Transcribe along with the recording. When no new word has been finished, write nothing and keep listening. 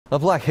A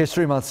Black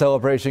History Month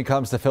celebration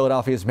comes to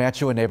Philadelphia's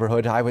Mantua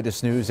neighborhood.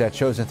 Eyewitness News at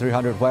Chosen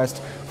 300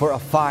 West for a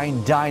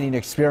fine dining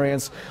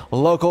experience.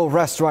 Local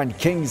restaurant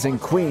Kings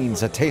and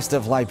Queens, a taste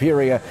of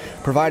Liberia,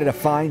 provided a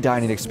fine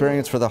dining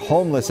experience for the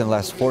homeless and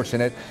less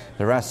fortunate.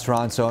 The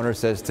restaurant's owner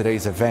says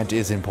today's event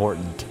is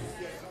important.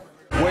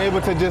 We're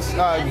able to just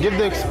give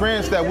the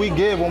experience that we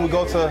give when we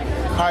go to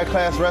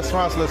high-class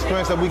restaurants, the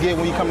experience that we get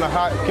when you come to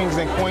hot Kings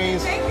and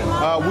Queens.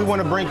 We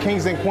want to bring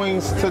Kings and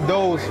Queens to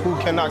those who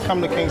cannot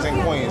come to Kings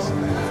and Queens.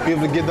 Be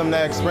able to give them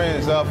that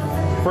experience of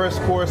first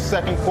course,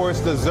 second course,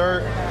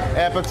 dessert,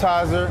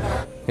 appetizer.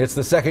 It's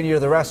the second year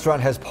the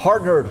restaurant has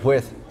partnered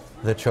with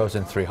the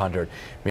Chosen 300.